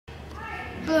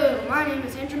Hello, my name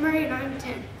is Andrew Murray and I'm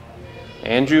 10.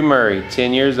 Andrew Murray,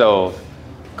 10 years old.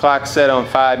 Clock set on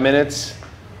 5 minutes.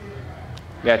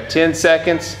 We got 10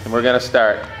 seconds and we're gonna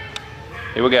start.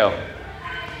 Here we go.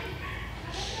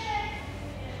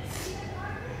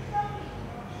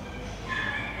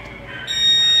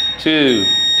 Two,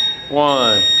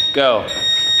 one, go.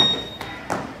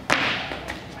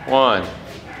 1,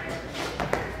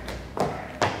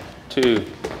 2,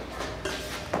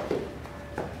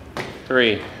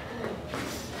 3,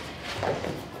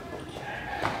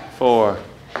 4,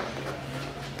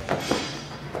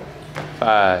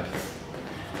 5,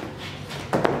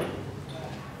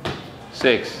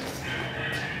 6,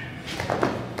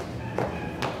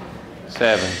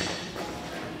 7,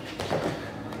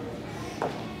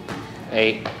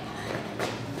 8,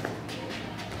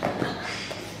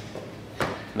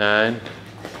 9,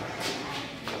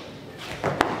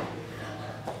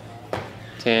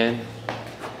 10,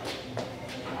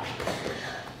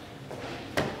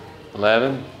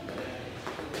 11,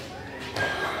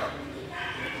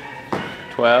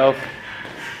 12,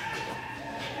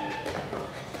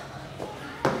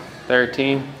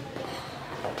 13,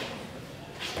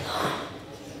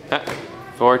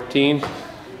 14,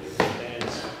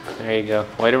 there you go,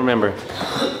 way to remember,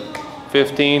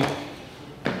 15,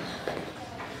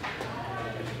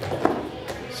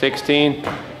 16,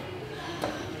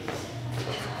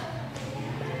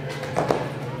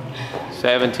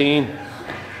 17,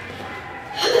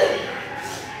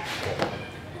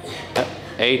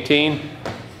 18,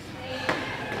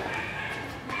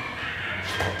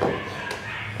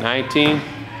 19,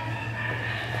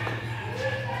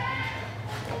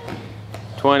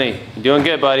 20. You're doing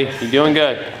good, buddy. You're doing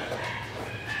good.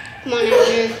 Come on,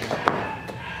 Andrew.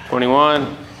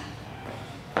 21,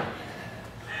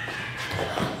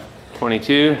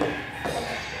 22,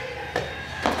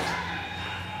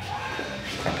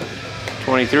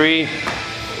 23,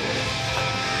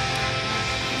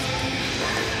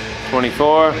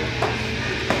 24,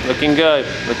 looking good,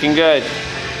 looking good.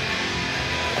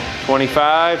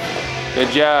 25, good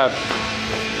job.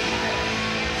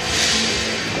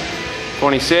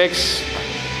 26,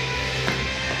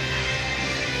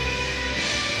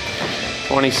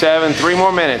 27, 3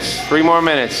 more minutes, 3 more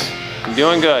minutes. You're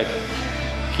doing good.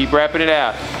 Keep wrapping it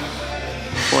out.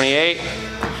 28,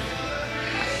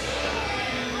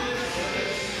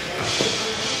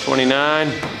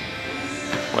 29,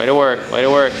 way to work, way to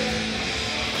work.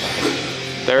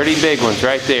 30 big ones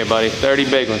right there, buddy, 30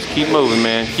 big ones. Keep moving,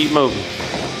 man, keep moving.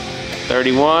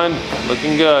 31,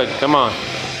 looking good, come on.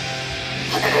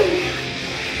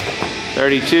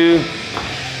 32,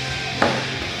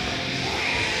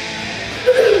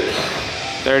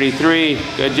 33,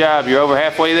 good job, you're over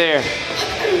halfway there.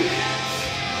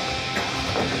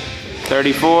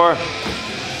 34,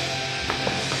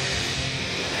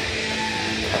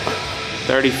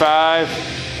 35,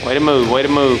 way to move, way to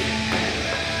move.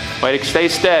 Way to stay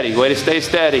steady, way to stay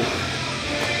steady.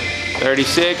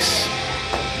 36,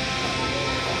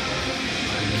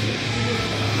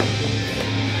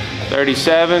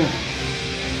 37,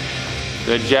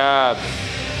 good job.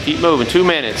 Keep moving, 2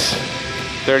 minutes.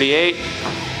 38,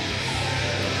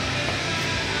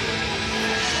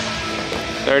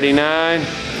 39,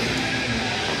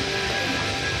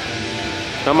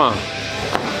 come on.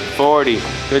 40,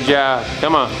 good job,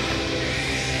 come on.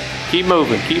 Keep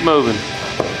moving, keep moving.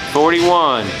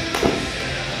 41,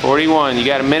 41, you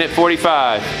got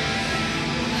 1:45.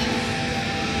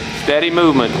 Steady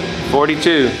movement.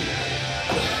 42,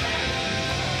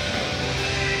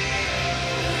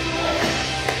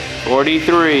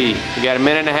 43, you got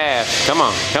 1.5. Come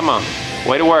on, come on,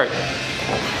 way to work.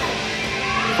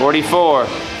 44,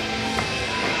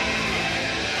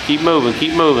 keep moving,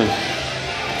 keep moving.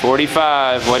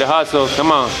 45, way to hustle,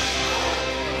 come on.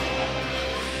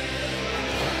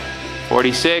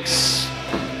 46,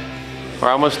 we're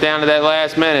almost down to that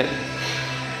last minute.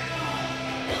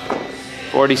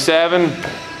 47,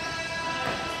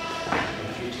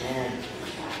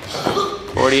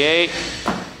 48,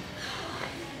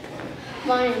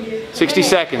 60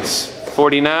 seconds.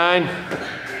 49,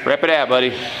 wrap it out,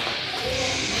 buddy.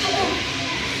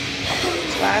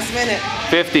 Last minute.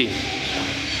 50,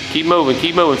 keep moving,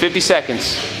 50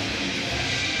 seconds.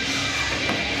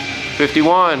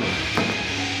 51,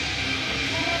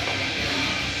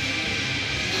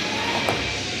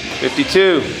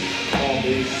 52.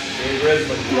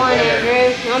 Come on,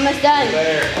 Andrew. You're almost done.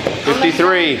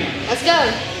 53. Let's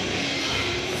go.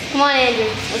 Come on, Andrew.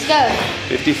 Let's go.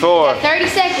 54. 30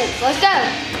 seconds. Let's go.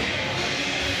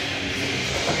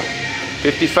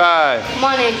 55. Come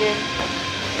on, Andrew.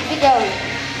 Keep it going.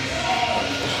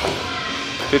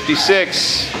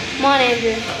 56. Come on,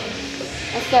 Andrew.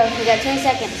 Let's go. We got 10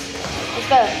 seconds. Let's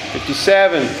go.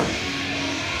 57.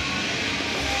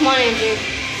 Come on, Andrew.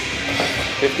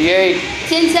 58.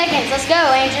 10 seconds. Let's go,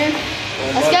 Andrew.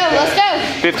 Let's go. Let's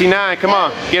go. 59. Come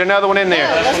on. Get another one in Go. there.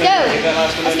 Let's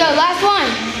go. Let's go. Last one.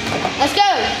 Let's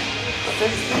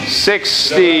go.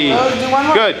 60. Oh, do one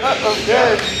more. Good. Oh,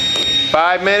 good.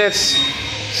 5 minutes,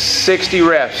 60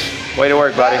 reps. Way to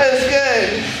work, buddy. That is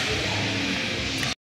good.